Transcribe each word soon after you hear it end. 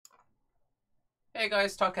Hey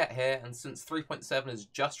guys, Tarke here, and since 3.7 is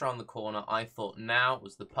just around the corner, I thought now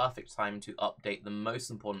was the perfect time to update the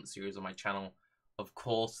most important series on my channel. Of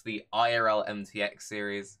course, the IRL MTX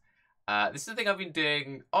series. This is a thing I've been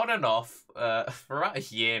doing on and off for about a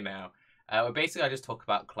year now. Where basically I just talk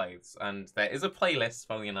about clothes, and there is a playlist,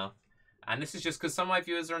 funnily enough. And this is just because some of my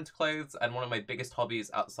viewers are into clothes, and one of my biggest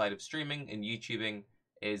hobbies outside of streaming and YouTubing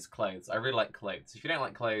is clothes. I really like clothes. If you don't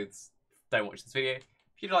like clothes, don't watch this video.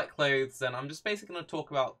 If you like clothes, then I'm just basically going to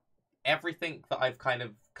talk about everything that I've kind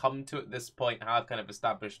of come to at this point, how I've kind of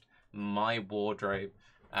established my wardrobe,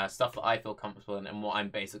 stuff that I feel comfortable in, and what I'm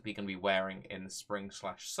basically going to be wearing in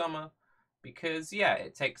spring/summer. Because, yeah,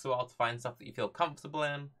 it takes a while to find stuff that you feel comfortable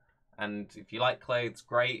in, and if you like clothes,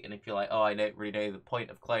 great, and if you're like, oh, I don't really know the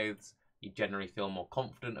point of clothes, you generally feel more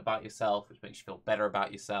confident about yourself, which makes you feel better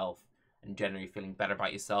about yourself, and generally feeling better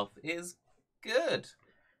about yourself is good.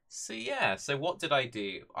 So yeah, so what did I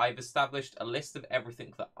do? I've established a list of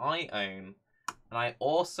everything that I own, and I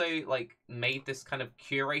also made this kind of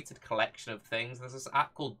curated collection of things. There's this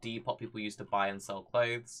app called Depop people use to buy and sell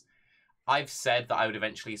clothes. I've said that I would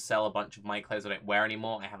eventually sell a bunch of my clothes I don't wear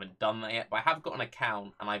anymore. I haven't done that yet, but I have got an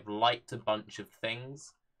account and I've liked a bunch of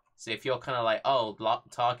things. So if you're kind of like, oh,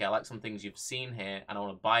 Target, I like some things you've seen here and I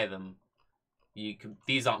want to buy them, you can,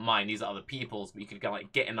 these aren't mine, these are other people's, but you could kind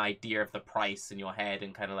of get an idea of the price in your head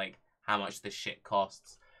and kind of like how much this shit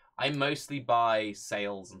costs. I mostly buy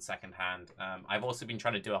sales and secondhand. I've also been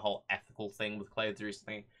trying to do a whole ethical thing with clothes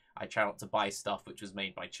recently. I try not to buy stuff which was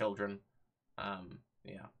made by children.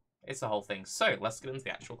 Yeah, it's a whole thing. So let's get into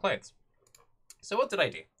the actual clothes. So what did I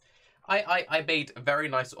do? I made a very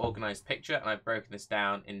nice organized picture, and I've broken this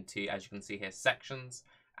down into, as you can see here, sections.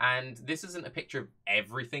 And this isn't a picture of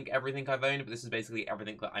everything I've owned, but this is basically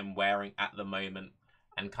everything that I'm wearing at the moment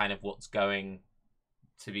and kind of what's going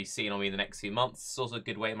to be seen on me in the next few months. It's also a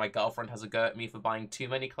good way my girlfriend has a go at me for buying too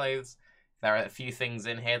many clothes. There are a few things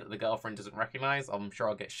in here that the girlfriend doesn't recognize. I'm sure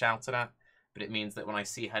I'll get shouted at, but it means that when I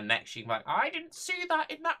see her next, she can be like, I didn't see that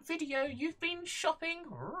in that video. You've been shopping.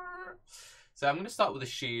 So I'm going to start with the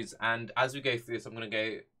shoes, and as we go through this, I'm going to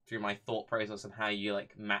go through my thought process and how you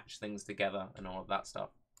match things together and all of that stuff.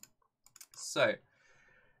 So,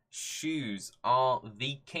 shoes are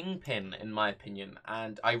the kingpin, in my opinion,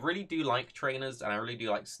 and I really do like trainers, and I really do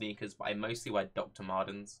like sneakers, but I mostly wear Dr.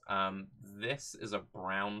 Martens. This is a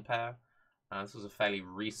brown pair. This was a fairly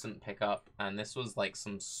recent pickup, and this was like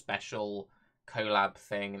some special collab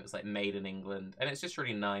thing, and it's like made in England, and it's just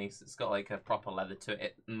really nice. It's got like a proper leather to it.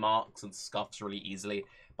 It marks and scuffs really easily,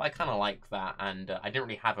 but I kind of like that, and I didn't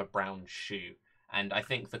really have a brown shoe. And I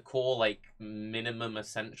think the core, minimum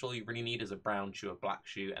essential you really need is a brown shoe, a black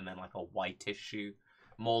shoe, and then, a whitish shoe.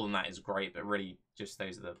 More than that is great, but really, just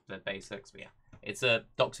those are the basics. But yeah, it's a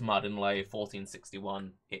Dr. Martens Low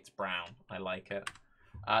 1461. It's brown. I like it.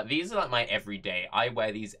 These are, my everyday. I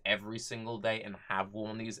wear these every single day and have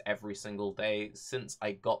worn these every single day since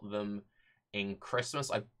I got them in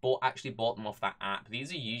Christmas. I actually bought them off that app.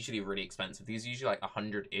 These are usually really expensive. These are usually,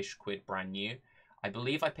 100-ish quid brand new. I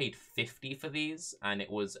believe I paid 50 for these, and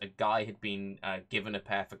it was a guy had been given a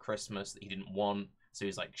pair for Christmas that he didn't want. So he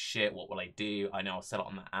was like, shit, what will I do? I know I'll sell it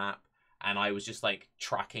on the app. And I was just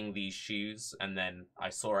tracking these shoes, and then I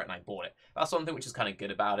saw it and I bought it. That's one thing which is kind of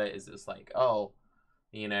good about it, is it's oh,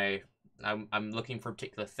 you know, I'm looking for a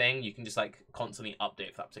particular thing. You can just constantly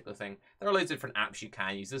update for that particular thing. There are loads of different apps you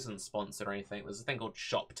can use. This isn't sponsored or anything. There's a thing called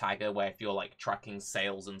Shop Tagger, where if you're tracking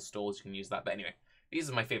sales in stores, you can use that. But anyway, these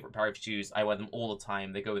are my favorite pair of shoes. I wear them all the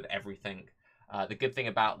time. They go with everything. The good thing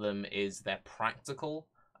about them is they're practical.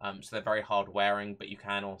 So they're very hard wearing, but you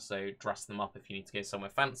can also dress them up if you need to go somewhere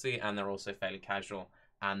fancy, and they're also fairly casual,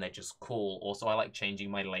 and they're just cool. Also, I like changing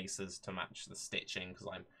my laces to match the stitching because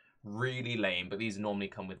I'm really lame, but these normally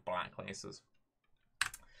come with black laces.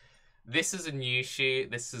 This is a new shoe.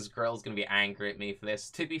 Girl's going to be angry at me for this.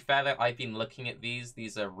 To be fair, though, I've been looking at these.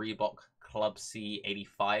 These are Reebok Club C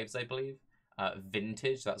 85s, I believe.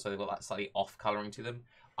 Vintage. That's why they've got that slightly off coloring to them.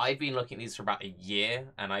 I've been looking at these for about a year,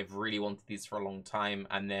 and I've really wanted these for a long time,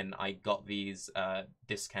 and then I got these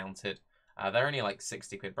discounted. They're only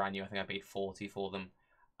 60 quid brand new. I think I paid 40 for them,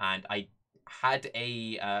 and I had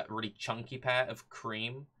a really chunky pair of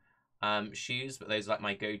cream shoes, but those are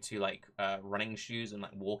my go-to running shoes and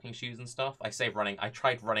walking shoes and stuff. I say running. I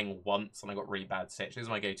tried running once and I got really bad stitch. These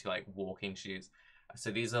are my go-to walking shoes.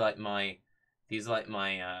 So these are my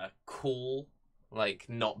cool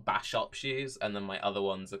not bash up shoes, and then my other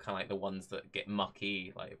ones are kind of the ones that get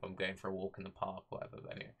mucky if I'm going for a walk in the park or whatever.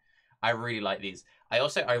 But anyway, I really like these.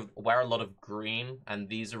 I wear a lot of green, and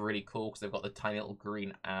these are really cool because they've got the tiny little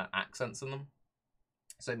green accents in them.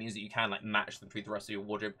 So it means that you can like match them through the rest of your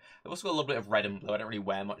wardrobe. They've also got a little bit of red and blue. I don't really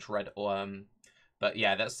wear much red or but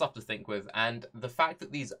yeah, that's stuff to think with. And the fact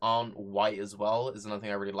that these aren't white as well is another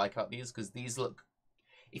thing I really like about these, because these look,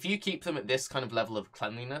 if you keep them at this kind of level of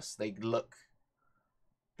cleanliness, they look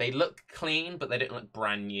clean, but they don't look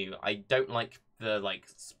brand new. I don't like the like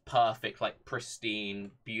perfect, like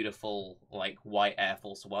pristine, beautiful, like white Air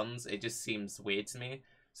Force Ones. It just seems weird to me.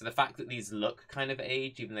 So the fact that these look kind of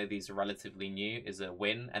aged, even though these are relatively new, is a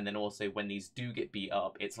win. And then also when these do get beat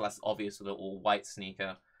up, it's less obvious with an all white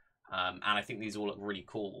sneaker. And I think these all look really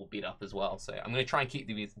cool, all beat up as well. So I'm going to try and keep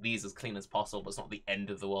these as clean as possible, but it's not the end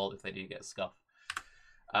of the world if they do get scuffed.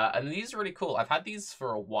 And these are really cool. I've had these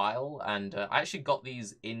for a while, and I actually got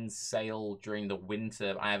these in sale during the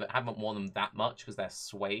winter. I haven't worn them that much because they're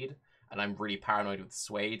suede, and I'm really paranoid with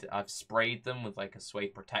suede. I've sprayed them with like a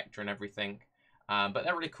suede protector and everything. But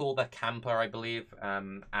they're really cool. They're camper, I believe.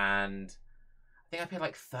 And I think I paid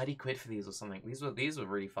like 30 quid for these or something. These were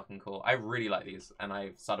really fucking cool. I really like these, and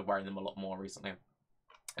I've started wearing them a lot more recently.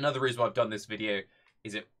 Another reason why I've done this video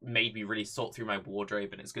is it made me really sort through my wardrobe,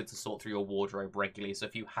 and it's good to sort through your wardrobe regularly. So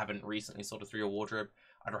if you haven't recently sorted through your wardrobe,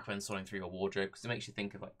 I'd recommend sorting through your wardrobe because it makes you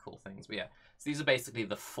think of like cool things. But yeah, so these are basically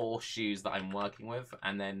the 4 shoes that I'm working with,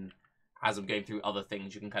 and then as I'm going through other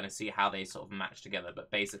things, you can kind of see how they sort of match together.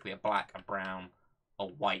 But basically a black, a brown, a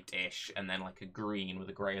white-ish, and then like a green with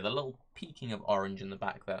a grey, with a little peaking of orange in the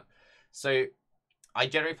back there. So I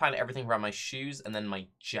generally plan everything around my shoes and then my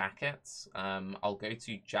jackets. I'll go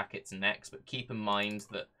to jackets next, but keep in mind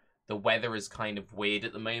that the weather is kind of weird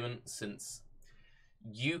at the moment, since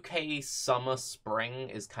UK summer, spring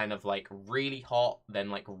is kind of like really hot, then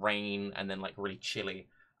like rain, and then like really chilly.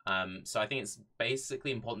 So I think it's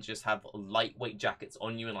basically important to just have lightweight jackets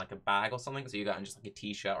on you in like a bag or something, so you got in just like a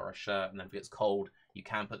t-shirt or a shirt, and then if it's cold, you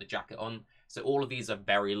can put the jacket on. So all of these are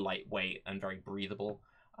very lightweight and very breathable.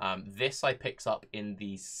 This I picked up in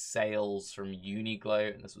the sales from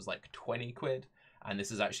Uniqlo, and this was like 20 quid. And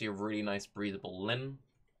this is actually a really nice breathable linen.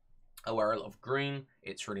 I wear a lot of green.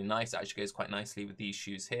 It's really nice. It actually goes quite nicely with these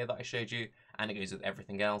shoes here that I showed you, and it goes with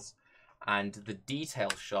everything else. And the detail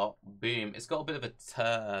shot, boom, it's got a bit of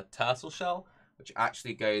a turtle shell, which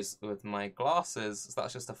actually goes with my glasses. So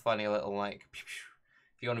that's just a funny little like,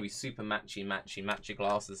 if you want to be super match your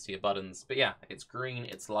glasses to your buttons. But yeah, it's green,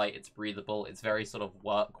 it's light, it's breathable, it's very sort of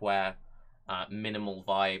workwear, minimal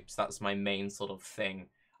vibes. That's my main sort of thing.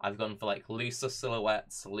 I've gone for like looser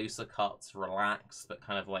silhouettes, looser cuts, relaxed, but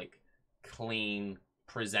kind of like clean,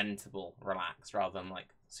 presentable relaxed, rather than like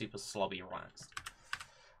super slobby relaxed.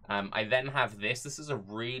 I then have this. This is a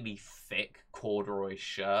really thick corduroy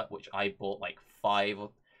shirt, which I bought like 5 or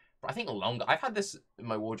I think longer. I've had this in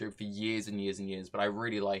my wardrobe for years and years and years, but I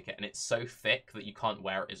really like it. And it's so thick that you can't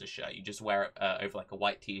wear it as a shirt. You just wear it over like a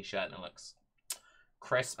white t-shirt and it looks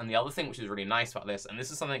crisp. And the other thing which is really nice about this, and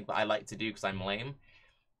this is something that I like to do because I'm lame,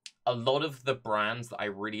 a lot of the brands that I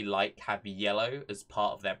really like have yellow as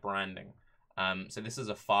part of their branding. So this is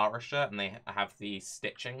a Farah shirt, and they have the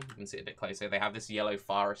stitching. You can see it a bit closer. They have this yellow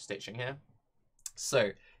Farah stitching here.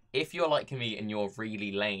 So if you're like me and you're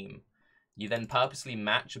really lame, you then purposely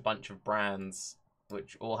match a bunch of brands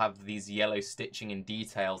which all have these yellow stitching and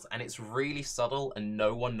details, and it's really subtle and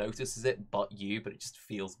no one notices it but you, but it just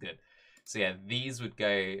feels good. So yeah, these would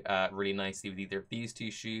go really nicely with either of these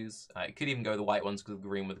 2 shoes. It could even go with the white ones because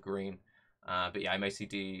green with green. But yeah, I mostly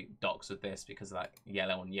do docs with this because of that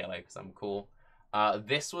yellow on yellow because I'm cool.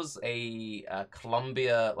 This was a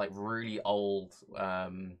Columbia, like really old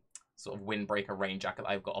sort of windbreaker rain jacket that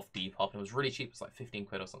I've got off Depop, and it was really cheap. It's like 15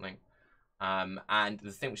 quid or something. And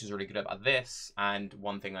the thing which is really good about this, and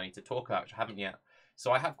one thing I need to talk about, which I haven't yet,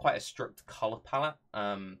 so I have quite a strict color palette.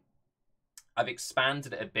 I've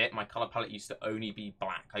expanded it a bit. My color palette used to only be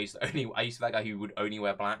black. I used to be that guy who would only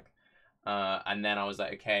wear black. And then I was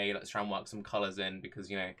like, okay, let's try and work some colors in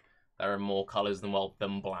because, you know, there are more colors than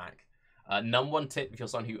black. Number 1 tip, if you're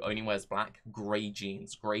someone who only wears black, gray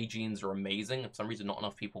jeans. Gray jeans are amazing. For some reason, not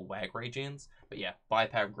enough people wear gray jeans. But yeah, buy a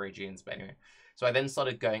pair of gray jeans. But anyway, so I then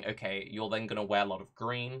started going, okay, you're then going to wear a lot of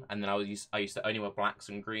green. And then I used to only wear blacks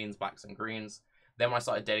and greens. Then when I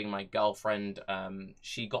started dating my girlfriend,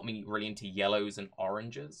 she got me really into yellows and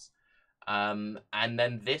oranges. And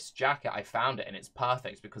then this jacket, I found it, and it's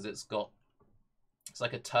perfect because it's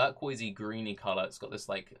like a turquoisey greeny color. It's got this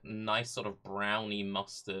like nice sort of browny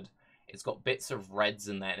mustard. It's got bits of reds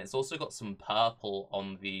in there, and it's also got some purple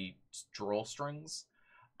on the drawstrings.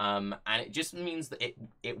 And it just means that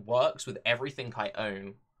it works with everything I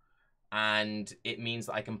own. And it means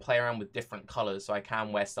that I can play around with different colors, so I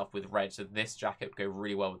can wear stuff with red. So this jacket would go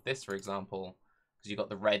really well with this, for example, because you've got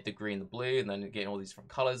the red, the green, the blue, and then you're getting all these different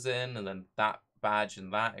colors in, and then that badge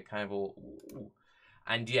and that. It kind of all... Ooh.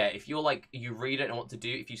 And yeah, if you're like, you really don't know what to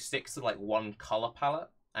do, if you stick to like one color palette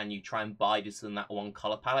and you try and buy just in that one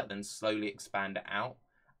color palette, then slowly expand it out,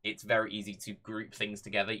 it's very easy to group things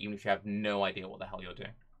together, even if you have no idea what the hell you're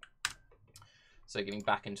doing. So getting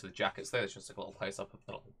back into the jackets there, there's just a little close-up of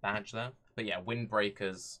the little badge there. But yeah,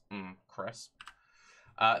 windbreakers, crisp.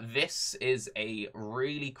 This is a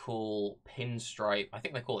really cool pinstripe, I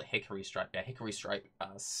think they call it hickory stripe, yeah, hickory stripe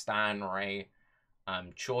Stan Ray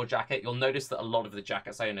chore jacket. You'll notice that a lot of the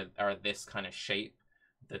jackets I own are this kind of shape,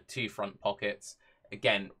 the two front pockets.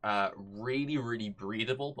 Again, really, really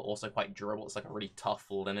breathable, but also quite durable. It's like a really tough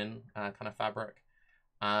linen kind of fabric.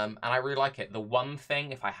 And I really like it. The one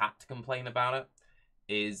thing, if I had to complain about it,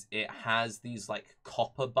 is it has these like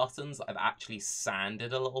copper buttons that I've actually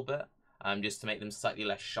sanded a little bit, just to make them slightly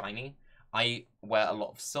less shiny. I wear a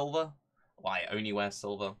lot of silver. Well, I only wear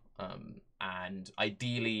silver. And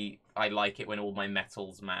ideally, I like it when all my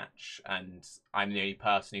metals match, and I'm the only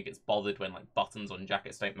person who gets bothered when like buttons on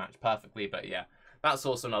jackets don't match perfectly. But yeah, that's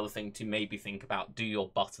also another thing to maybe think about. Do your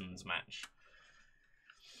buttons match?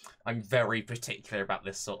 I'm very particular about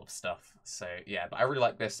this sort of stuff. So yeah, but I really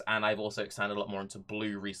like this, and I've also expanded a lot more into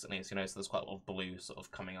blue recently, as you know, so there's quite a lot of blue sort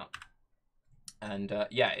of coming up. And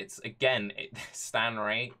yeah, it's, again, Stan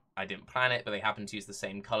Ray, I didn't plan it, but they happen to use the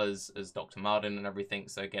same colors as Dr. Martin and everything.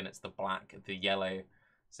 So again, it's the black, the yellow.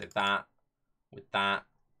 So that, with that,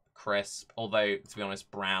 crisp. Although, to be honest,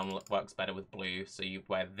 brown works better with blue. So you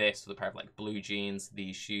wear this with a pair of like blue jeans,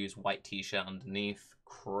 these shoes, white t-shirt underneath,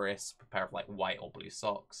 crisp, a pair of like white or blue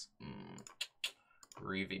socks.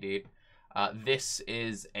 Groovy, dude. This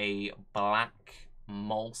is a black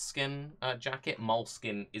moleskin jacket.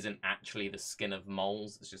 Moleskin isn't actually the skin of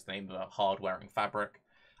moles. It's just the name of a hard-wearing fabric.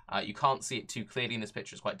 You can't see it too clearly in this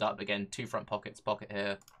picture. It's quite dark. But again, two front pockets, pocket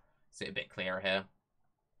here. See it a bit clearer here.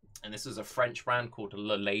 And this is a French brand called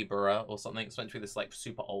Le Laboureur or something. It's meant to be this like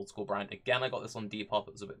super old school brand. Again, I got this on Depop.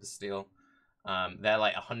 It was a bit of a steal. They're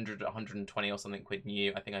like 100, 120 or something quid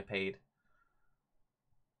new. I think I paid...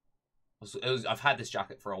 I've had this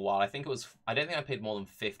jacket for a while. I don't think I paid more than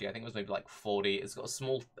 50. I think it was maybe like 40. It's got a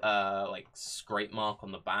small like scrape mark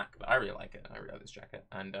on the back, but I really like it. I really like this jacket.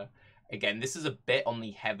 And again, this is a bit on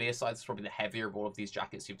the heavier side. It's probably the heavier of all of these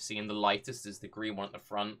jackets you've seen. The lightest is the green one at the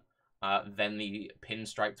front, then the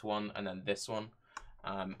pinstriped one, and then this one.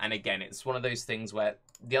 And again, it's one of those things where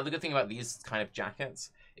the other good thing about these kind of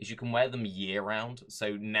jackets is you can wear them year round.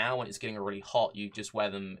 So now when it's getting really hot, you just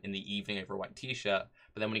wear them in the evening over a white t-shirt.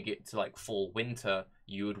 But then when you get to like fall, winter,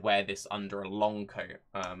 you would wear this under a long coat.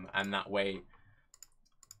 And that way,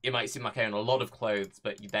 it might seem like I own a lot of clothes,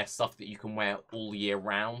 but there's stuff that you can wear all year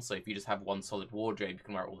round. So if you just have one solid wardrobe, you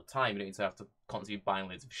can wear it all the time. You don't need to have to constantly be buying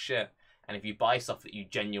loads of shit. And if you buy stuff that you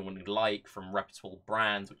genuinely like from reputable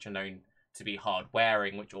brands, which are known to be hard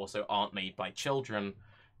wearing, which also aren't made by children,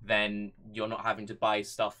 then you're not having to buy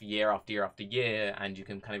stuff year after year after year, and you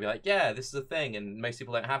can kind of be like, yeah, this is a thing, and most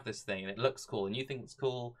people don't have this thing, and it looks cool, and you think it's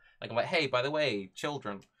cool. Like, I'm like, hey, by the way,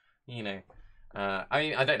 children, you know. I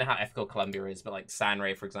mean, I don't know how ethical Colombia is, but like Stan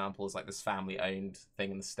Ray, for example, is like this family-owned thing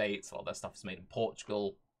in the States. A lot of their stuff is made in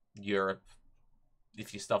Portugal, Europe.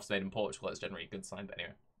 If your stuff's made in Portugal, it's generally a good sign, but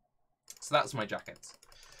anyway. So that's my jackets.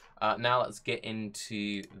 Now let's get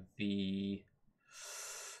into the...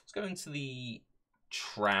 Let's go into the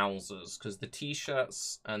trousers, because the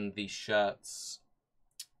t-shirts and the shirts,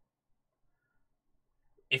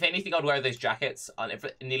 if anything, I'd wear those jackets, and if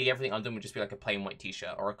nearly everything under them would just be like a plain white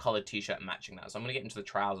t-shirt or a colored t-shirt matching that. So I'm going to get into the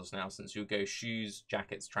trousers now, since you go shoes,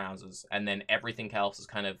 jackets, trousers, and then everything else is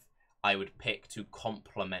kind of, I would pick to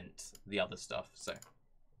complement the other stuff. So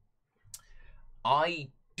I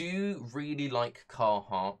do really like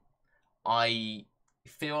Carhartt. I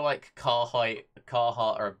feel like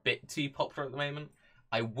Carhartt are a bit too popular at the moment.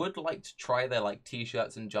 I would like to try their like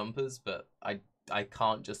t-shirts and jumpers, but I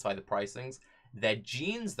can't justify the pricings. Their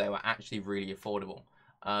jeans, though, are actually really affordable.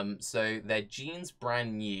 So their jeans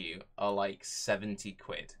brand new are like 70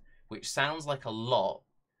 quid, which sounds like a lot,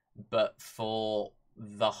 but for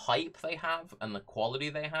the hype they have and the quality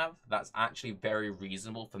they have, that's actually very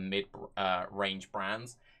reasonable for mid-range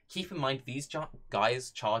brands. Keep in mind, these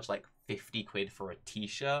guys charge like 50 quid for a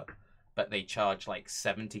t-shirt, but they charge like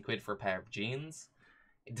 70 quid for a pair of jeans.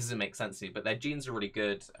 It doesn't make sense to me, but their jeans are really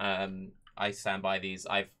good. I stand by these.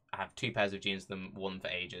 I have two pairs of jeans, worn them for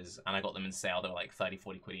ages, and I got them in sale. They were like 30,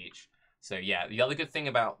 40 quid each. So yeah, the other good thing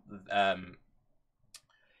about,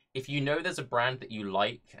 if you know there's a brand that you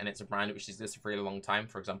like, and it's a brand which existed for a really long time,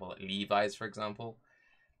 for example, like Levi's, for example,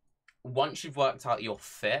 once you've worked out your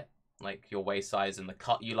fit, like your waist size and the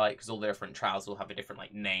cut you like, because all the different trousers will have a different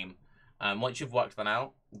like name, once you've worked that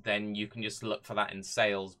out, then you can just look for that in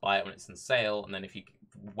sales, buy it when it's in sale, and then if you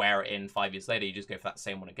wear it in 5 years later, you just go for that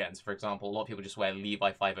same one again. So for example, a lot of people just wear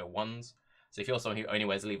Levi 501s. So if you're someone who only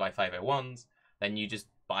wears Levi 501s, then you just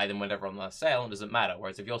buy them whenever on the sale, and it doesn't matter.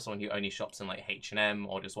 Whereas if you're someone who only shops in like H&M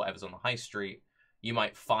or just whatever's on the high street, you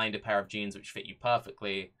might find a pair of jeans which fit you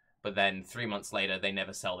perfectly, but then 3 months later, they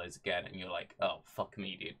never sell those again, and you're like, oh, fuck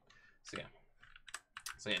me, dude. So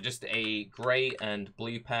yeah, just a grey and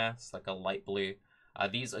blue pair. It's like a light blue.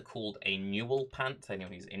 These are called a Newell pant,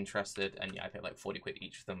 anyone who's interested, and yeah, I paid like 40 quid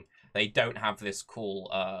each of them. They don't have this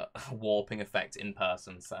cool warping effect in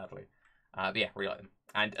person, sadly. But yeah, really like them.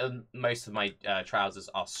 And most of my trousers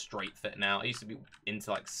are straight fit now. I used to be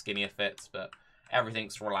into like skinnier fits, but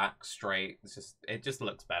everything's relaxed, straight. It just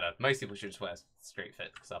looks better. Most people should just wear straight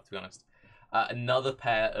fit stuff, to be honest. Another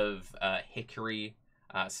pair of Hickory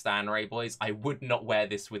Stanray boys. I would not wear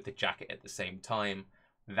this with the jacket at the same time.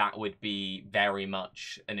 That would be very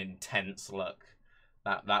much an intense look.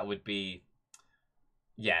 That would be,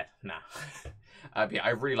 yeah, nah. But yeah, I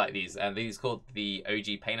really like these. These are called the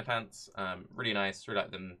OG Painter pants. Really nice. Really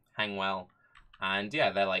like them. Hang well. And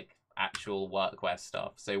yeah, they're like actual workwear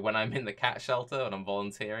stuff. So when I'm in the cat shelter and I'm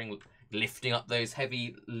volunteering, lifting up those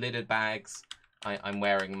heavy lidded bags, I'm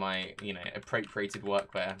wearing my, you know, appropriated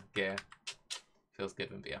workwear gear. Feels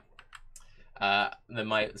good when beer. Then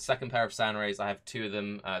my second pair of Sanrays, I have two of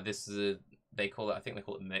them. This is I think they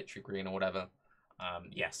call it military green or whatever.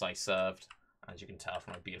 Yes, I served, as you can tell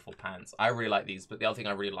from my beautiful pants. I really like these, but the other thing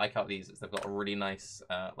I really like about these is they've got a really nice,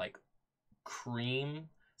 like, cream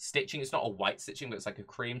stitching. It's not a white stitching, but it's like a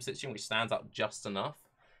cream stitching, which stands out just enough.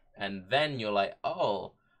 And then you're like,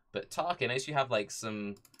 oh, but Tarke, I notice you have, like,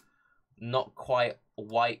 some not quite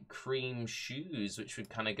white cream shoes, which would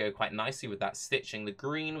kind of go quite nicely with that stitching. The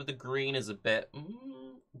green with the green is a bit,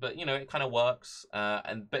 but you know, it kind of works.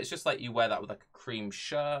 But it's just like you wear that with like a cream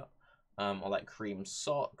shirt, or like cream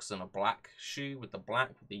socks and a black shoe with the black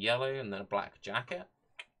with the yellow, and then a black jacket,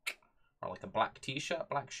 or like a black t-shirt,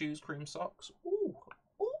 black shoes, cream socks.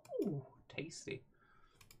 Ooh, tasty.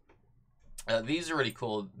 These are really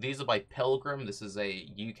cool. These are by Pilgrim. This is a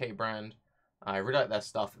UK brand. I really like their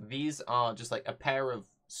stuff. These are just like a pair of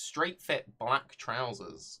straight fit black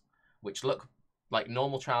trousers, which look like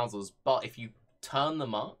normal trousers, but if you turn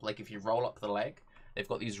them up, like if you roll up the leg, they've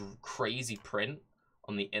got these crazy print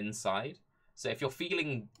on the inside. So if you're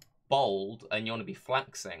feeling bold and you want to be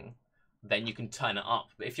flexing, then you can turn it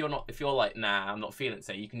up. But if you're like, nah, I'm not feeling it,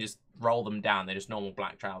 so you can just roll them down. They're just normal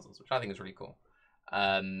black trousers, which I think is really cool.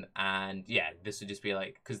 And yeah, this would just be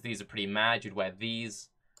like, because these are pretty mad, you'd wear these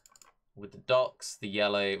with the docks, the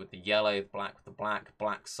yellow with the yellow, the black with the black,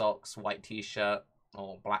 black socks, white t-shirt,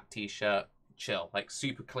 or black t-shirt, chill. Like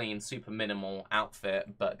super clean, super minimal outfit,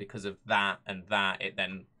 but because of that and that, it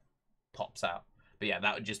then pops out. But yeah,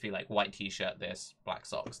 that would just be like white t-shirt, this, black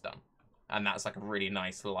socks, done. And that's like a really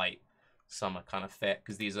nice light summer kind of fit,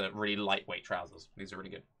 because these are really lightweight trousers. These are really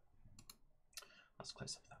good. That's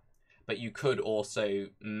close up that. But you could also,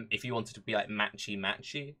 if you wanted to be like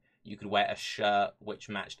matchy, you could wear a shirt which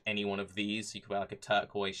matched any one of these. So you could wear like a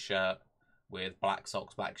turquoise shirt with black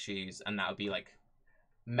socks, black shoes, and that would be like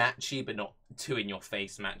matchy, but not too in your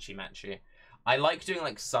face matchy. I like doing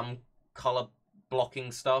like some color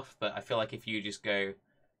blocking stuff, but I feel like if you just go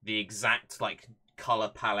the exact like color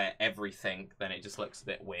palette, everything, then it just looks a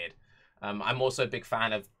bit weird. I'm also a big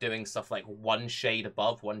fan of doing stuff like one shade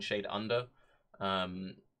above, one shade under.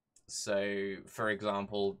 So for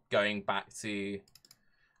example, going back to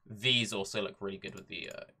these also look really good with the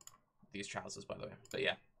these trousers, by the way. But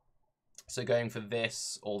yeah, so going for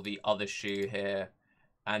this or the other shoe here,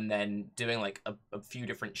 and then doing like a few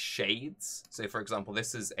different shades. So for example,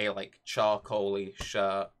 this is a like charcoaly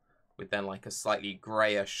shirt with then like a slightly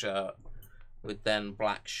grayer shirt with then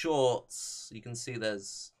black shorts. You can see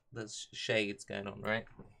there's shades going on, right?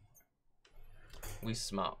 We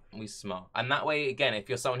smart. And that way, again, if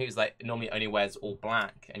you're someone who's like normally only wears all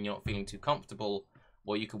black and you're not feeling too comfortable,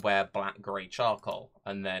 or you could wear black, grey, charcoal,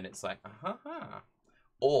 and then it's like,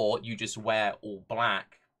 Or you just wear all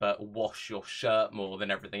black, but wash your shirt more than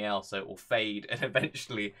everything else, so it will fade, and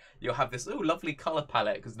eventually you'll have this lovely colour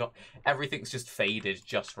palette, because not everything's just faded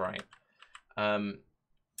just right.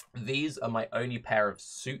 These are my only pair of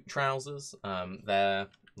suit trousers. They're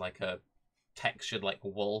like a textured like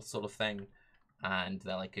wool sort of thing, and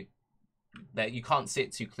they're like you can't see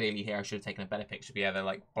it too clearly here. I should have taken a better picture, but yeah, they're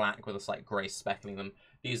like black with a slight grey speckling them.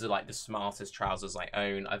 These are like the smartest trousers I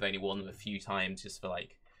own. I've only worn them a few times just for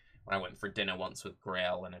like when I went for dinner once with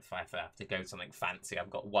Grill, and if I have to go something fancy, I've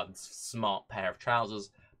got one smart pair of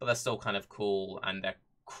trousers, but they're still kind of cool, and they're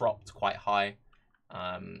cropped quite high.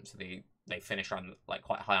 So they they finish around like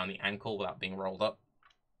quite high on the ankle without being rolled up.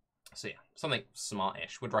 So yeah, something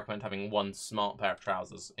smart-ish. Would recommend having one smart pair of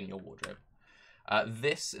trousers in your wardrobe.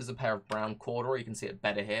 This is a pair of brown corduroy. You can see it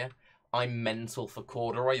better here. I'm mental for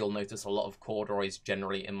corduroy. You'll notice a lot of corduroys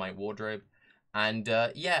generally in my wardrobe. And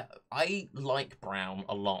yeah, I like brown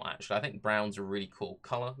a lot, actually. I think brown's a really cool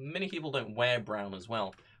color. Many people don't wear brown as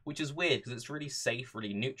well, which is weird because it's really safe,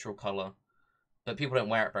 really neutral color. But people don't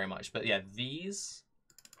wear it very much. But yeah, these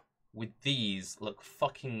look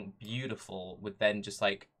fucking beautiful with then just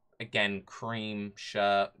like, again, cream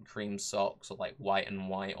shirt, cream socks, or like white and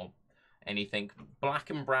white, or anything. Black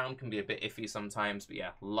and brown can be a bit iffy sometimes, but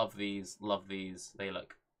yeah, love these, love these. They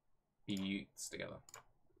look beauts together.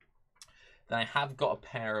 Then I have got a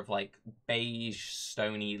pair of like beige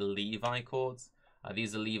stony Levi cords.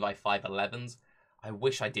 These are Levi 511s. I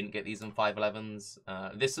wish I didn't get these in 511s.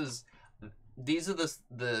 These are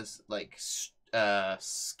the like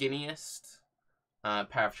skinniest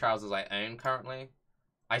pair of trousers I own currently.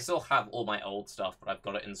 I still have all my old stuff, but I've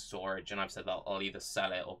got it in storage, and I've said that I'll either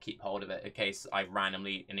sell it or keep hold of it in case I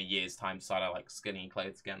randomly, in a year's time, decide I like skinny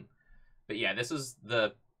clothes again. But yeah, these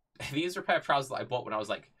are a pair of trousers that I bought when I was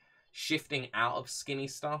like shifting out of skinny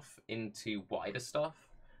stuff into wider stuff.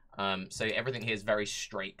 So everything here is very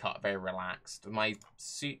straight cut, very relaxed. My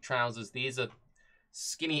suit trousers, these are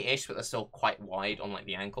skinny-ish, but they're still quite wide on like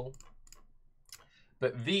the ankle.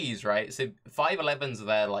 But these, right, so 511s are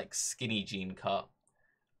their like skinny jean cut.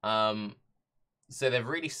 So they're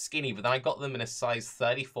really skinny, but then I got them in a size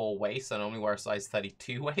 34 waist. I normally wear a size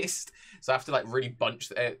 32 waist, so I have to like really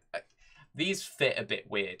bunch. These fit a bit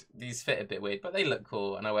weird. But they look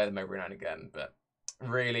cool, and I wear them every now and again. But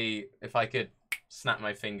really, if I could snap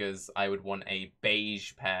my fingers, I would want a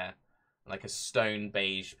beige pair, like a stone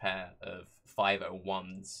beige pair of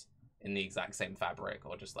 501s in the exact same fabric,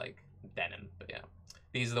 or just like denim. But yeah.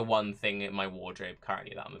 These are the one thing in my wardrobe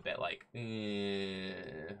currently that I'm a bit like,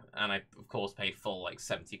 and I, of course, paid full, like,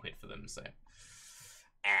 70 quid for them, so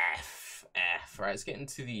F. Right, let's get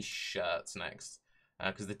into these shirts next,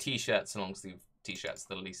 because the t-shirts and long-sleeve t-shirts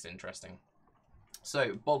are the least interesting.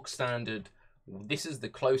 So, bog standard, this is the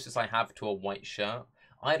closest I have to a white shirt.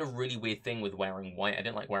 I had a really weird thing with wearing white. I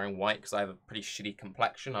didn't like wearing white because I have a pretty shitty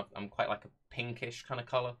complexion. I'm quite like a pinkish kind of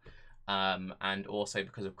color. And also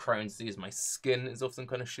because of Crohn's disease, my skin is often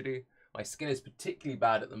kind of shitty. My skin is particularly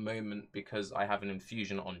bad at the moment because I have an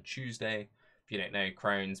infusion on Tuesday. If you don't know,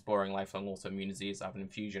 Crohn's, boring lifelong autoimmune disease. I have an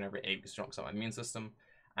infusion every 8 weeks to knock out my immune system.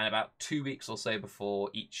 And about 2 weeks or so before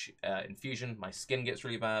each infusion, my skin gets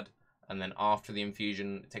really bad. And then after the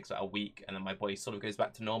infusion, it takes about a week, and then my body sort of goes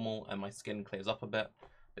back to normal and my skin clears up a bit.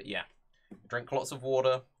 But yeah, drink lots of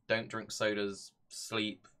water, don't drink sodas,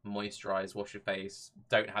 sleep, moisturize, wash your face,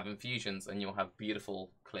 don't have infusions, and you'll have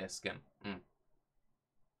beautiful, clear skin.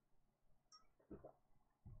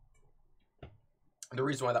 The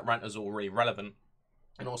reason why that rant is all really relevant,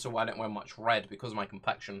 and also why I don't wear much red because of my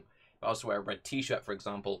complexion, if I also wear a red t-shirt, for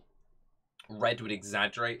example, red would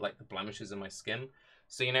exaggerate like the blemishes in my skin.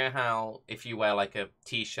 So you know how if you wear like a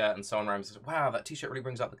t-shirt and someone around says, wow, that t-shirt really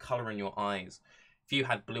brings out the color in your eyes. If you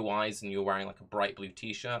had blue eyes and you were wearing like a bright blue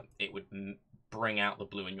t-shirt, it would bring out the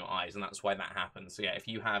blue in your eyes, and that's why that happens. So yeah, if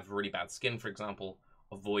you have really bad skin, for example,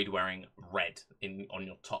 avoid wearing red on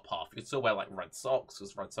your top half. You can still wear like red socks,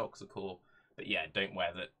 because red socks are cool, but yeah, don't wear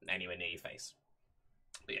that anywhere near your face.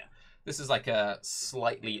 But yeah, this is like a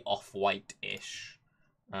slightly off-white-ish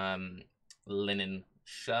linen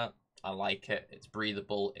shirt. I like it. It's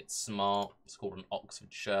breathable. It's smart. It's called an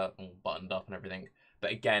Oxford shirt, all buttoned up and everything.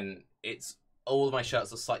 But again, all of my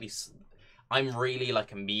shirts are slightly. I'm really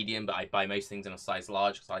like a medium, but I buy most things in a size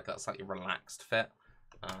large because I like that slightly relaxed fit.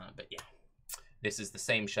 But yeah, this is the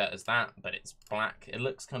same shirt as that, but it's black. It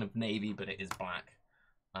looks kind of navy, but it is black.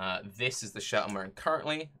 This is the shirt I'm wearing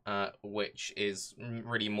currently, which is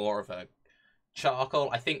really more of a charcoal.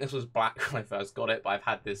 I think this was black when I first got it, but I've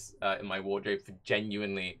had this in my wardrobe for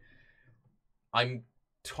genuinely. I'm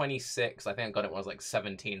 26. I think I got it when I was like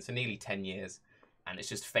 17, so nearly 10 years. And it's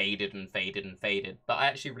just faded and faded and faded. But I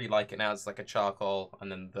actually really like it now. It's like a charcoal, and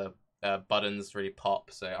then the buttons really pop,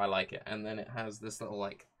 so I like it. And then it has this little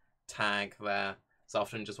like tag there. So I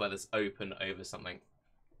often just wear this open over something.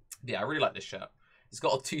 Yeah, I really like this shirt. It's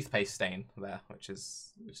got a toothpaste stain there, which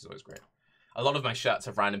is always great. A lot of my shirts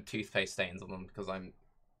have random toothpaste stains on them because I'm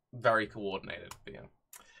very coordinated. But yeah.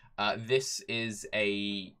 This is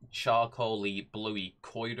a charcoaly, bluey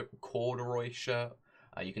corduroy shirt.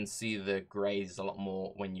 You can see the greys a lot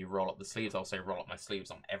more when you roll up the sleeves. I also roll up my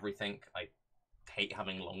sleeves on everything. I hate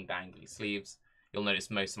having long, dangly sleeves. You'll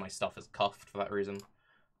notice most of my stuff is cuffed for that reason.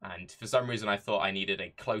 And for some reason, I thought I needed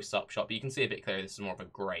a close-up shot. But you can see a bit clearer. This is more of a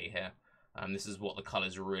grey here. This is what the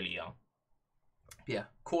colors really are. But yeah,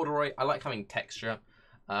 corduroy, I like having texture.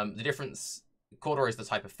 The difference, corduroy is the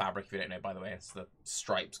type of fabric, if you don't know, by the way. It's the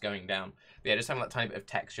stripes going down. But yeah, just having that tiny bit of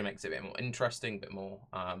texture makes it a bit more interesting, a bit more...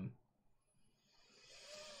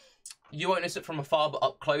 You won't notice it from afar, but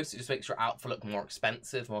up close, it just makes your outfit look more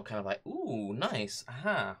expensive, more kind of like, ooh, nice,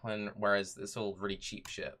 aha. Whereas it's all really cheap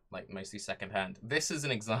shit, like mostly secondhand. This is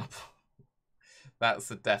an example.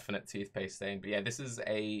 That's a definite toothpaste stain. But yeah, this is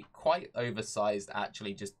a quite oversized,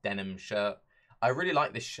 actually, just denim shirt. I really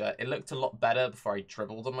like this shirt. It looked a lot better before I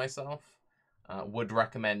dribbled on myself. Would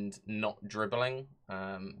recommend not dribbling,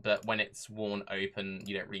 but when it's worn open,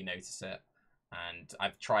 you don't really notice it. And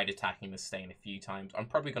I've tried attacking the stain a few times. I'm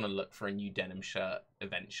probably going to look for a new denim shirt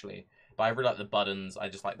eventually. But I really like the buttons. I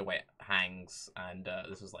just like the way it hangs. And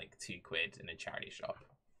this was like £2 in a charity shop.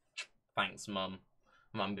 Thanks, Mum.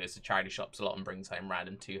 Mum goes to charity shops a lot and brings home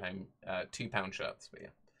random £2 shirts. But yeah.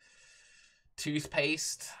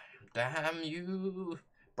 Toothpaste. Damn you.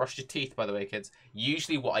 Brush your teeth, by the way, kids.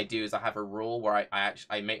 Usually what I do is I have a rule where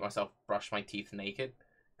I make myself brush my teeth naked.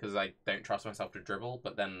 Because I don't trust myself to dribble,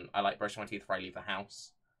 but then I like brushing my teeth before I leave the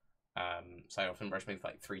house. So I often brush my teeth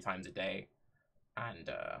like 3 times a day. And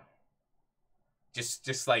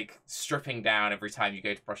just like stripping down every time you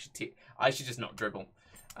go to brush your teeth. I should just not dribble.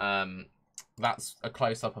 That's a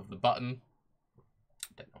close-up of the button.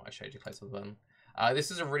 Don't know why I showed you a close-up of the button. This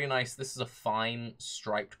is a really nice, this is a fine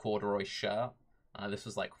striped corduroy shirt. This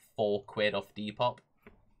was like £4 off Depop.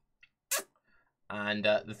 And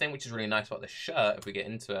the thing which is really nice about the shirt, if we get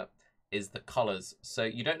into it, is the colours. So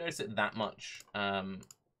you don't notice it that much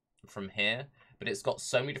from here, but it's got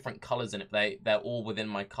so many different colours in it. They're all within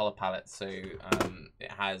my colour palette. So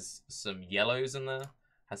it has some yellows in there,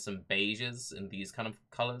 has some beiges in these kind of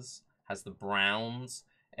colours, has the browns,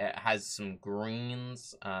 it has some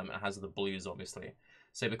greens, it has the blues, obviously.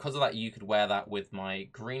 So because of that, you could wear that with my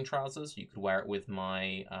green trousers, you could wear it with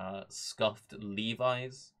my scuffed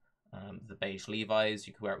Levi's. The beige Levi's,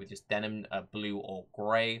 you could wear it with just denim, blue or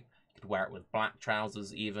grey. You could wear it with black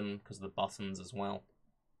trousers even, because of the buttons as well.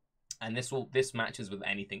 And this matches with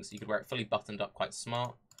anything, so you could wear it fully buttoned up, quite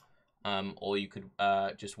smart. Or you could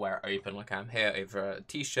just wear it open like I'm here over a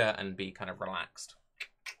t-shirt and be kind of relaxed.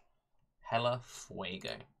 Hella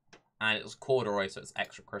fuego. And it's corduroy, so it's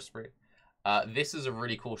extra crispy. This is a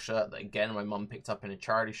really cool shirt that, again, my mum picked up in a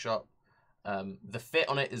charity shop. The fit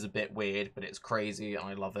on it is a bit weird, but it's crazy and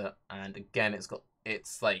I love it. And again, it's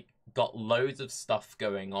got loads of stuff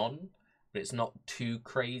going on, but it's not too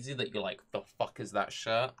crazy that you're like, the fuck is that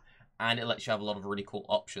shirt? And it lets you have a lot of really cool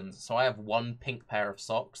options. So I have one pink pair of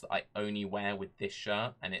socks that I only wear with this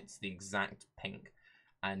shirt, and it's the exact pink.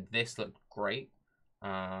 And this looked great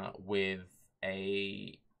with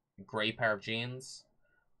a grey pair of jeans,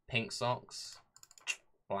 pink socks,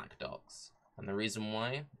 black dots. And the reason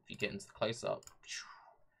why, if you get into the close-up,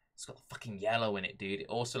 it's got fucking yellow in it, dude. It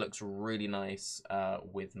also looks really nice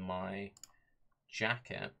with my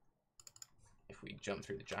jacket. If we jump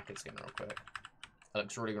through the jackets again real quick. It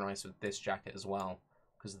looks really nice with this jacket as well,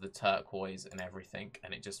 because of the turquoise and everything.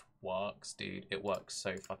 And it just works, dude. It works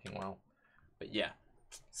so fucking well. But yeah,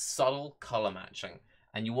 subtle color matching.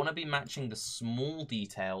 And you want to be matching the small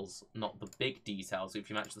details, not the big details. If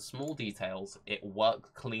you match the small details, it works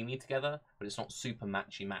cleanly together, but it's not super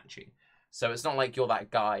matchy-matchy. So it's not like you're that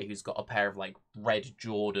guy who's got a pair of, like, red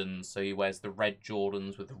Jordans, so he wears the red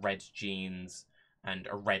Jordans with red jeans and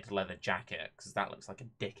a red leather jacket, because that looks like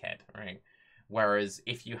a dickhead, right? Whereas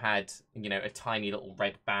if you had, you know, a tiny little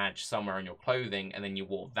red badge somewhere on your clothing, and then you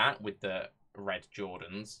wore that with the red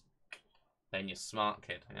Jordans, then you're smart,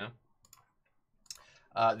 kid, yeah?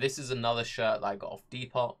 This is another shirt that I got off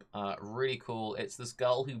Depop. Really cool. It's this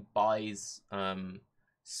girl who buys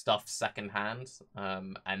stuff secondhand,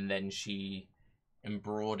 and then she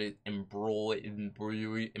embroiders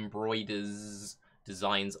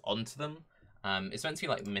designs onto them. It's meant to be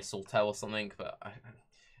like mistletoe or something, but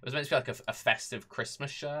it was meant to be like a festive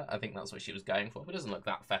Christmas shirt. I think that's what she was going for, but it doesn't look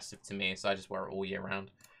that festive to me, so I just wear it all year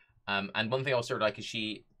round. And one thing I also really like is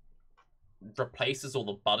she replaces all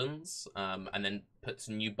the buttons and then puts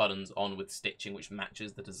new buttons on with stitching which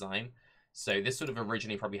matches the design. So this sort of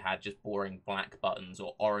originally probably had just boring black buttons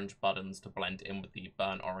or orange buttons to blend in with the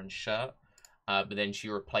burnt orange shirt, but then she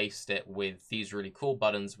replaced it with these really cool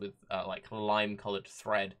buttons with like lime colored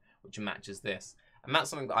thread which matches this. And that's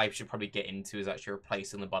something that I should probably get into, is actually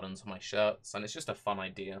replacing the buttons on my shirts, and it's just a fun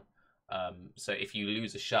idea. So if you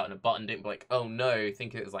lose a shirt and a button, don't be like, oh no,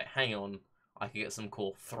 think it was like, hang on, I could get some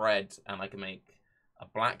cool thread and I can make a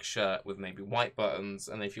black shirt with maybe white buttons.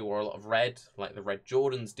 And if you wore a lot of red, like the red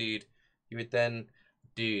Jordans, dude, you would then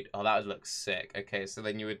Dude, oh, that would look sick. Okay, so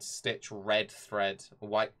then you would stitch red thread,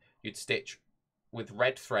 white. You'd stitch with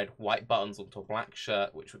red thread, white buttons onto a black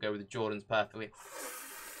shirt, which would go with the Jordans perfectly.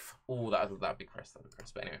 Oh, that'd be crisp. That'd be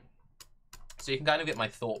crisp. But anyway, so you can kind of get my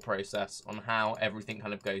thought process on how everything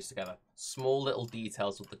kind of goes together. Small little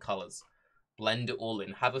details with the colors, blend it all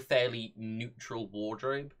in. Have a fairly neutral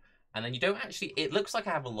wardrobe, and then you don't actually. It looks like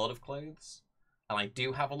I have a lot of clothes. And I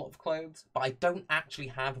do have a lot of clothes, but I don't actually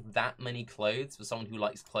have that many clothes for someone who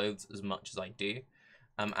likes clothes as much as I do.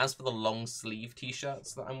 As for the long sleeve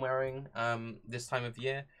t-shirts that I'm wearing this time of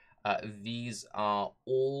year, these are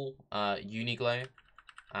all Uniqlo,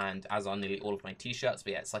 and as are nearly all of my t-shirts.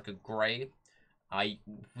 But yeah, it's like a grey. I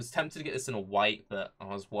was tempted to get this in a white, but I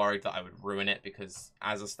was worried that I would ruin it because,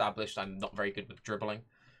 as established, I'm not very good with dribbling.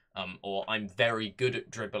 Or I'm very good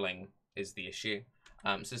at dribbling is the issue.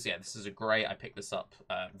 So yeah, this is a grey. I picked this up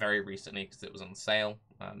very recently because it was on sale.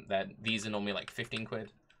 These are normally like 15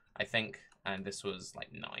 quid, I think, and this was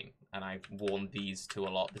like 9. And I've worn these two a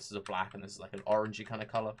lot. This is a black and this is like an orangey kind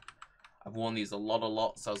of colour. I've worn these a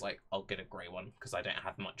lot, so I was like, I'll get a grey one because I don't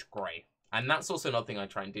have much grey. And that's also another thing I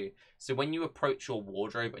try and do. So when you approach your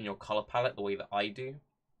wardrobe and your colour palette the way that I do,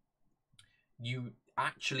 you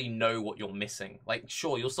actually know what you're missing. Like,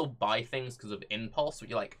 sure, you'll still buy things because of impulse, but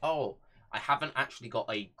you're like, oh, I haven't actually got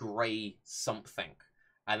a grey something.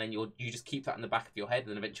 And then you just keep that in the back of your head,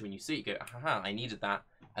 and then eventually when you see it, you go, haha, I needed that,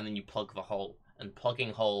 and then you plug the hole. And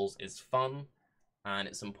plugging holes is fun, and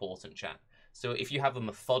it's important, chat. So if you have a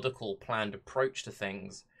methodical, planned approach to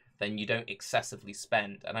things, then you don't excessively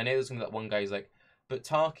spend. And I know there's going to be that one guy who's like, but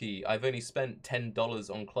Tarke, I've only spent $10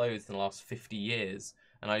 on clothes in the last 50 years,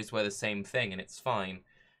 and I just wear the same thing, and it's fine.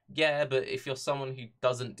 Yeah, but if you're someone who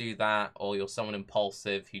doesn't do that, or you're someone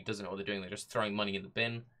impulsive who doesn't know what they're doing, they're just throwing money in the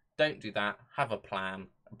bin, don't do that. Have a plan.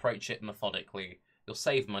 Approach it methodically. You'll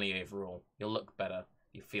save money overall. You'll look better.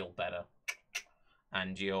 You feel better.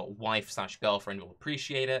 And your wife/girlfriend will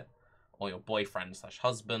appreciate it, or your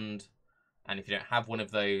boyfriend/husband. And if you don't have one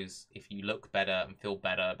of those, if you look better and feel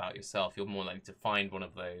better about yourself, you're more likely to find one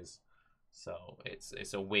of those. So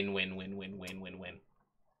it's a win-win-win-win-win-win-win.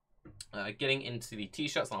 Getting into the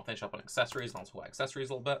t-shirts, and I'll finish up on accessories, and I'll talk about accessories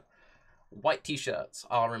a little bit. White t-shirts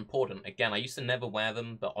are important. Again, I used to never wear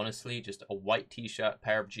them, but honestly, just a white t-shirt,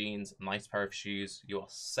 pair of jeans, nice pair of shoes, you're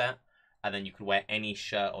set. And then you could wear any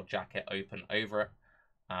shirt or jacket open over it.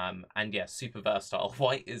 And yeah, super versatile.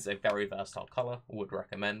 White is a very versatile color. Would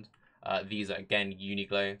recommend. These are, again,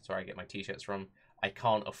 Uniqlo. That's where I get my t-shirts from. I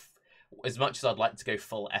can't, as much as I'd like to go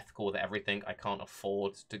full ethical with everything, I can't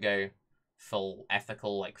afford to go full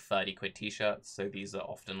ethical, like 30 quid t-shirts. So these are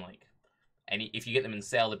often like, if you get them in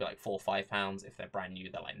sale, they'll be like £4 or £5. If they're brand new,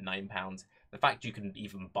 they're like £9. The fact you can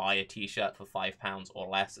even buy a t-shirt for £5 or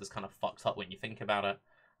less is kind of fucked up when you think about it.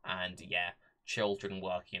 And yeah, children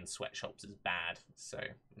working in sweatshops is bad. So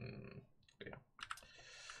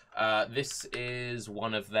yeah. This is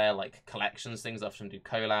one of their like collections things. I often do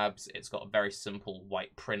collabs. It's got a very simple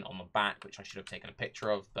white print on the back, which I should have taken a picture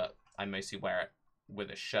of, but I mostly wear it with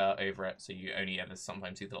a shirt over it, so you only ever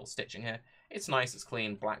sometimes see the little stitching here. It's nice, it's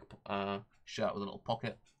clean, black shirt with a little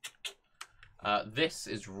pocket. This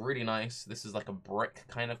is really nice. This is like a brick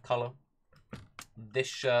kind of color. This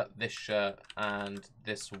shirt, and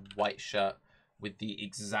this white shirt with the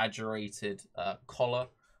exaggerated collar.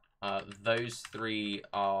 Those three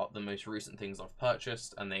are the most recent things I've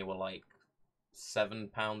purchased, and they were like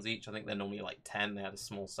 £7 each. I think they're normally like 10. They had a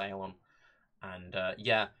small sale on. And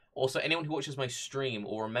yeah, also anyone who watches my stream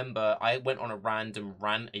will remember I went on a random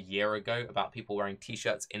rant a year ago about people wearing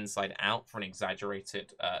t-shirts inside out for an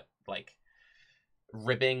exaggerated like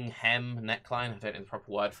ribbing hem neckline. I don't know the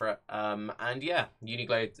proper word for it. And yeah,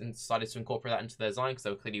 Uniqlo decided to incorporate that into their design because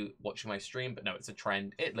they were clearly watching my stream. But no, it's a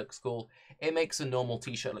trend. It looks cool. It makes a normal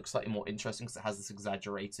t-shirt look slightly more interesting because it has this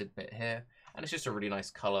exaggerated bit here, and it's just a really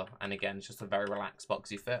nice color. And again, it's just a very relaxed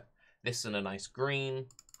boxy fit. This is in a nice green.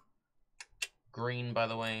 Green, by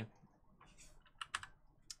the way.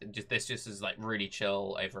 This just is like really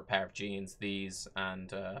chill over a pair of jeans. These,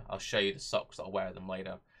 and I'll show you the socks. I'll wear them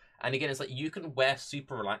later. And again, it's like you can wear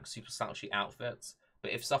super relaxed, super slouchy outfits,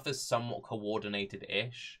 but if stuff is somewhat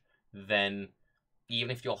coordinated-ish, then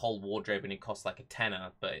even if your whole wardrobe only costs like a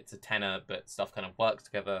tenner, but it's a tenner, but stuff kind of works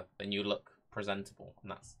together, then you look presentable,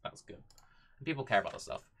 and that's good. And people care about this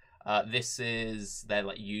stuff. This is their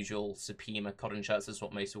like usual Supima cotton shirts. This is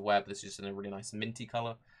what most will wear, but this is just in a really nice minty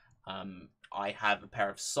color. I have a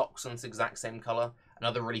pair of socks in this exact same color.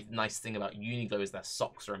 Another really nice thing about Uniqlo is their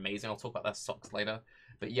socks are amazing. I'll talk about their socks later.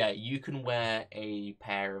 But yeah, you can wear a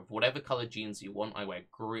pair of whatever color jeans you want. I wear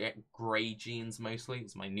gray jeans mostly.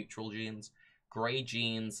 It's my neutral jeans. grey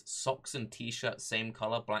jeans, socks and t-shirt, same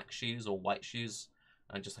color, black shoes or white shoes,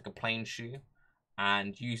 and just like a plain shoe.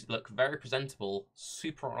 And you look very presentable,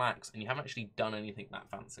 super relaxed, and you haven't actually done anything that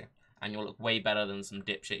fancy. And you'll look way better than some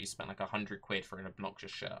dipshit who spent like 100 quid for an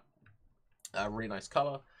obnoxious shirt. Really nice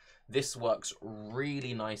color. This works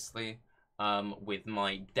really nicely with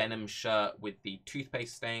my denim shirt with the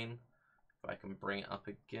toothpaste stain. If I can bring it up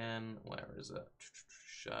again, where is it?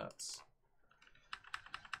 Shirts.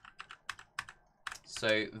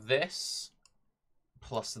 So this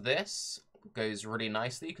plus this goes really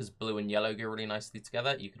nicely because blue and yellow go really nicely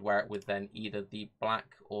together. You could wear it with then either the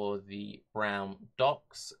black or the brown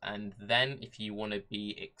docks, and then if you want to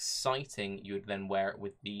be exciting, you would then wear it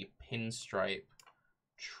with the pinstripe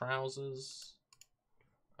trousers.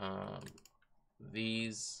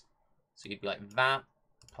 These, so you'd be like that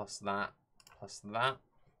plus that plus that.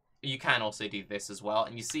 You can also do this as well,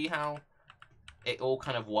 and you see how it all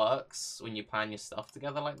kind of works when you plan your stuff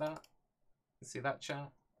together like that. You see that, chat?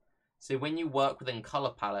 So when you work within color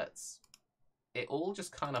palettes, it all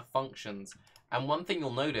just kind of functions. And one thing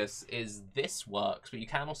you'll notice is this works, but you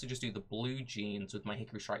can also just do the blue jeans with my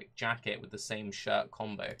hickory striped jacket with the same shirt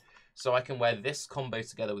combo. So I can wear this combo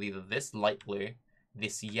together with either this light blue,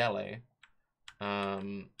 this yellow,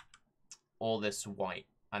 or this white.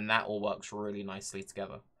 And that all works really nicely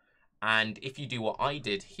together. And if you do what I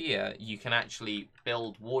did here, you can actually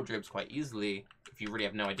build wardrobes quite easily if you really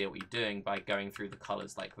have no idea what you're doing by going through the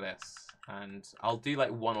colors like this. And I'll do like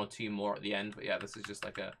one or two more at the end, but yeah, this is just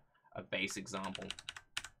like a base example.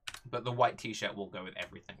 But the white t-shirt will go with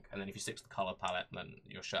everything. And then if you stick to the color palette, then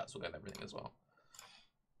your shirts will go with everything as well.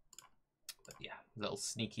 But yeah, little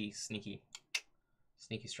sneaky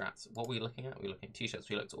strats. What were we looking at? We're looking at t-shirts.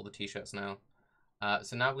 We looked at all the t-shirts now.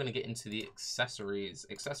 So now we're going to get into the accessories.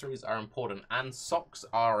 Accessories are important, and socks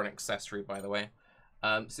are an accessory, by the way.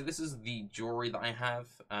 So this is the jewelry that I have.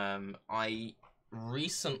 I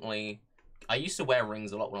used to wear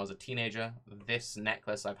rings a lot when I was a teenager. This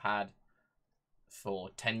necklace I've had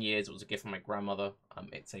for 10 years. It was a gift from my grandmother.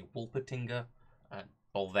 It's a Wolpertinger,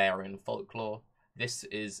 Bulgarian folklore. This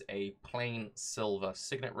is a plain silver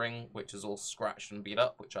signet ring, which is all scratched and beat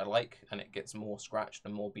up, which I like, and it gets more scratched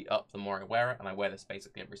and more beat up the more I wear it, and I wear this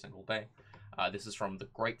basically every single day. This is from the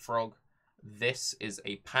Great Frog. This is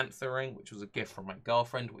a panther ring, which was a gift from my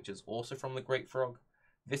girlfriend, which is also from the Great Frog.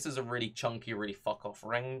 This is a really chunky, really fuck-off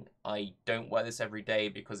ring. I don't wear this every day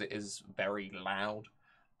because it is very loud.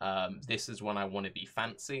 This is when I want to be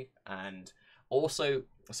fancy, and also,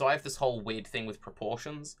 so I have this whole weird thing with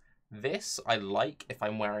proportions. This I like if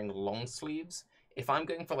I'm wearing long sleeves. If I'm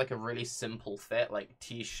going for like a really simple fit, like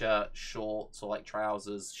t-shirt, shorts, or like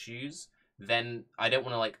trousers, shoes, then I don't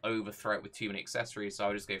want to like overthrow it with too many accessories, so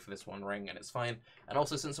I'll just go for this one ring and it's fine. And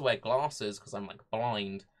also, since I wear glasses, because I'm like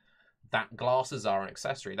blind, that glasses are an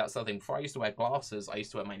accessory. That's the other thing. Before I used to wear glasses, I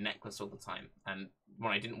used to wear my necklace all the time. And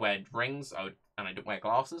when I didn't wear rings, and I didn't wear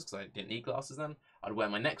glasses, because I didn't need glasses then, I'd wear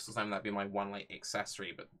my necklace all the time, that'd be my one like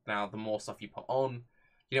accessory. But now the more stuff you put on,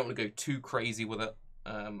 you don't want to go too crazy with it,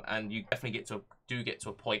 and you definitely get to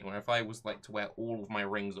a point where if I was like to wear all of my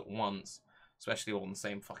rings at once, especially all in the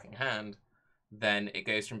same fucking hand, then it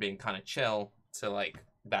goes from being kind of chill to like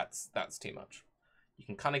that's too much. You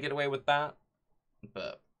can kind of get away with that,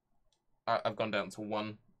 but I've gone down to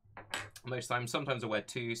one most times. Sometimes I wear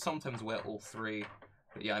two, sometimes I wear all three,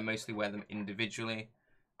 but yeah, I mostly wear them individually.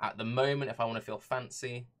 At the moment, if I want to feel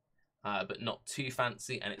fancy, but not too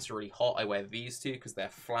fancy, and it's really hot, I wear these two because they're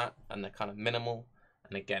flat and they're kind of minimal.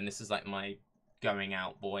 And again, this is like my going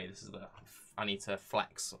out boy. This is the I need to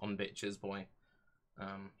flex on bitches boy.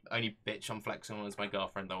 Only bitch I'm flexing on is my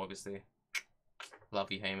girlfriend though, obviously.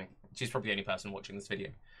 Love you, Amy. She's probably the only person watching this video.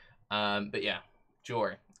 But yeah,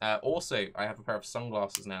 jewelry. Also, I have a pair of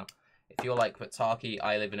sunglasses now. If you're like, but Tarke,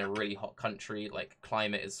 I live in a really hot country, like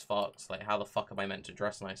climate is fucked, like how the fuck am I meant to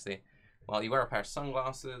dress nicely? Well, you wear a pair of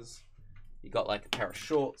sunglasses, you got like a pair of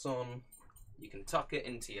shorts on, you can tuck it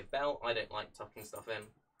into your belt. I don't like tucking stuff in,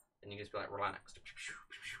 and you just be like relaxed.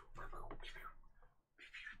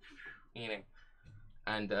 You know,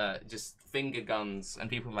 and just finger guns, and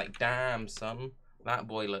people are like, damn son, that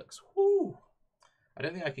boy looks, whoo. I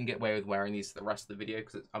don't think I can get away with wearing these for the rest of the video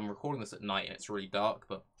because I'm recording this at night and it's really dark,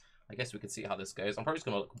 but I guess we could see how this goes. I'm probably just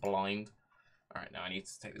going to look blind. Alright, now I need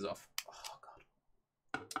to take these off. Oh, God.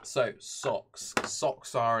 So, socks.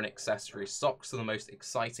 Socks are an accessory. Socks are the most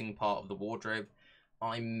exciting part of the wardrobe.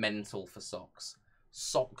 I'm mental for socks.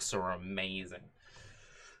 Socks are amazing.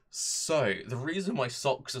 So, the reason why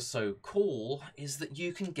socks are so cool is that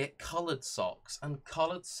you can get coloured socks, and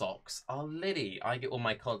coloured socks are litty. I get all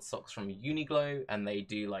my coloured socks from Uniqlo, and they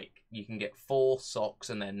do, like, you can get 4 socks,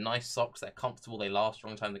 and they're nice socks, they're comfortable, they last a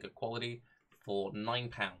long time, they're good quality, for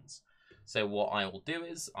 £9. So what I will do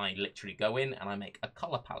is, I literally go in, and I make a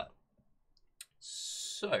colour palette.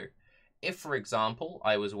 So, if, for example,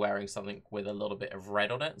 I was wearing something with a little bit of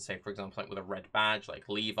red on it, say, for example, something with a red badge, like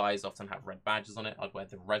Levi's often have red badges on it, I'd wear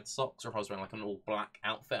the red socks, or if I was wearing like an all-black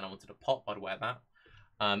outfit and I wanted to pop, I'd wear that.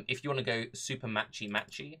 If you want to go super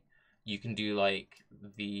matchy-matchy, you can do, like,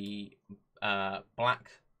 the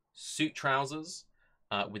black suit trousers,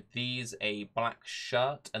 with these, a black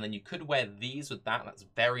shirt, and then you could wear these with that. That's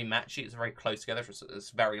very matchy, it's very close together,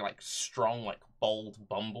 it's very, like, strong, like, bold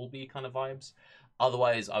bumblebee kind of vibes.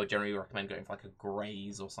 Otherwise, I would generally recommend going for like a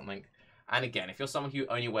greys or something. And again, if you're someone who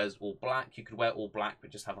only wears all black, you could wear all black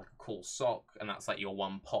but just have like a cool sock, and that's like your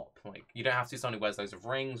one pop. Like, you don't have to be someone who wears loads of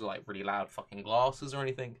rings or like really loud fucking glasses or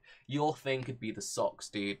anything. Your thing could be the socks,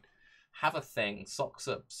 dude. Have a thing. Socks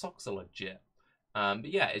are legit. But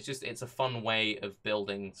yeah, it's a fun way of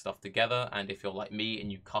building stuff together. And if you're like me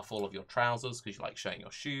and you cuff all of your trousers because you like showing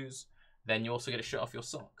your shoes, then you also get to show off your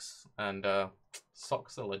socks. And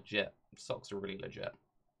socks are legit. Socks are really legit.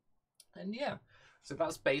 And yeah, so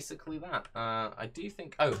that's basically that. I do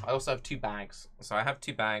think... Oh, I also have 2 bags. So I have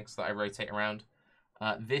 2 bags that I rotate around.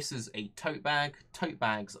 This is a tote bag. Tote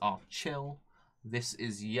bags are chill. This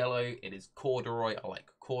is yellow. It is corduroy. I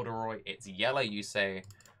like corduroy. It's yellow, you say.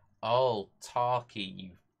 Oh, Tarke, you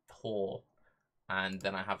whore. And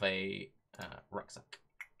then I have a rucksack.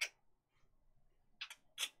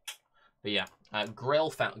 But yeah,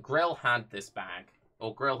 Grill had this bag.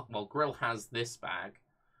 Or Grill has this bag,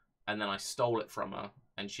 and then I stole it from her,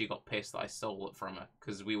 and she got pissed that I stole it from her,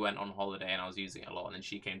 because we went on holiday and I was using it a lot, and then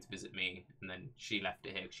she came to visit me, and then she left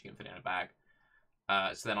it here because she couldn't fit it in a bag.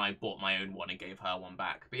 So then I bought my own one and gave her one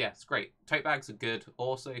back. But yeah, it's great. Tote bags are good.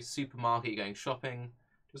 Also, supermarket, you're going shopping,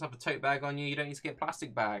 just have a tote bag on you. You don't need to get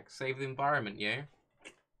plastic bags. Save the environment, you.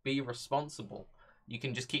 Be responsible. You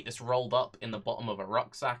can just keep this rolled up in the bottom of a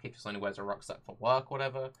rucksack if someone wears a rucksack for work,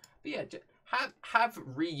 whatever. But yeah, have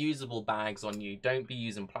reusable bags on you. Don't be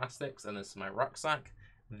using plastics. And this is my rucksack.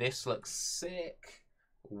 This looks sick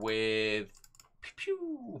with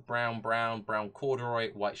brown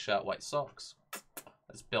corduroy, white shirt, white socks.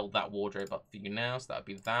 Let's build that wardrobe up for you now. So that would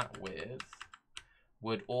be that with...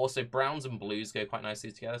 Would also... Browns and blues go quite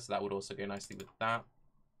nicely together. So that would also go nicely with that.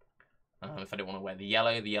 If I don't want to wear the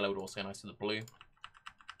yellow would also go nice with the blue.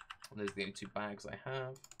 Those are the only 2 bags I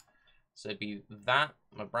have. So it'd be that,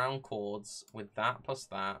 my brown cords, with that plus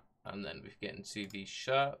that, and then we get into the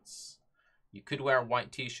shirts. You could wear a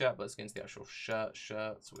white t-shirt, but let's get into the actual shirts,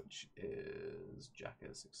 which is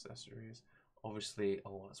jackets, accessories. Obviously,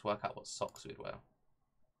 oh, let's work out what socks we'd wear.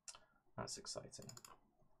 That's exciting.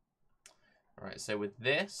 All right, so with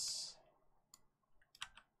this,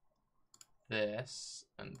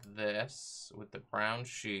 and this, with the brown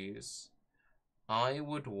shoes, I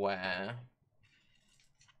would wear...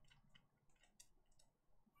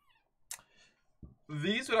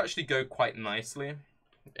 These would actually go quite nicely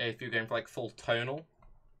if you're going for like full tonal.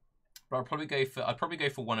 But I'd probably go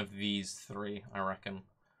for one of these 3, I reckon.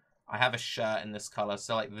 I have a shirt in this color,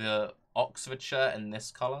 so like the Oxford shirt in this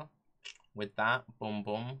color with that, boom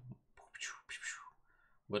boom,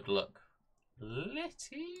 would look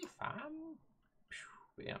litty, fam.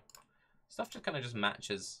 But yeah, stuff just kind of just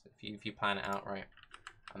matches if you plan it out right.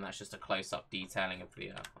 And that's just a close-up detailing of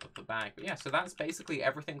the bag. But yeah, so that's basically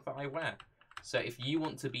everything that I wear. So if you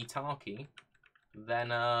want to be Tarke, then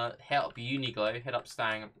hit up Uniqlo, hit up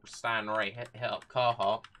Stan Ray, hit up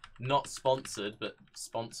Carhartt. Not sponsored, but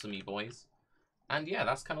sponsor me, boys. And yeah,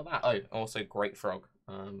 that's kind of that. Oh, also Great Frog.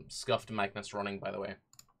 Scuffed Magnus running, by the way.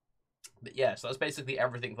 But yeah, so that's basically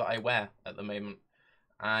everything that I wear at the moment.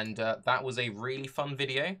 And that was a really fun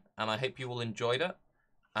video, and I hope you all enjoyed it.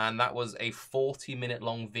 And that was a 40-minute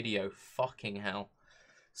long video. Fucking hell.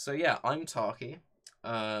 So yeah, I'm Tarke.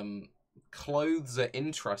 Clothes are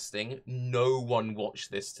interesting. No one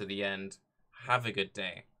watched this to the end. Have a good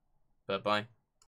day. Bye-bye.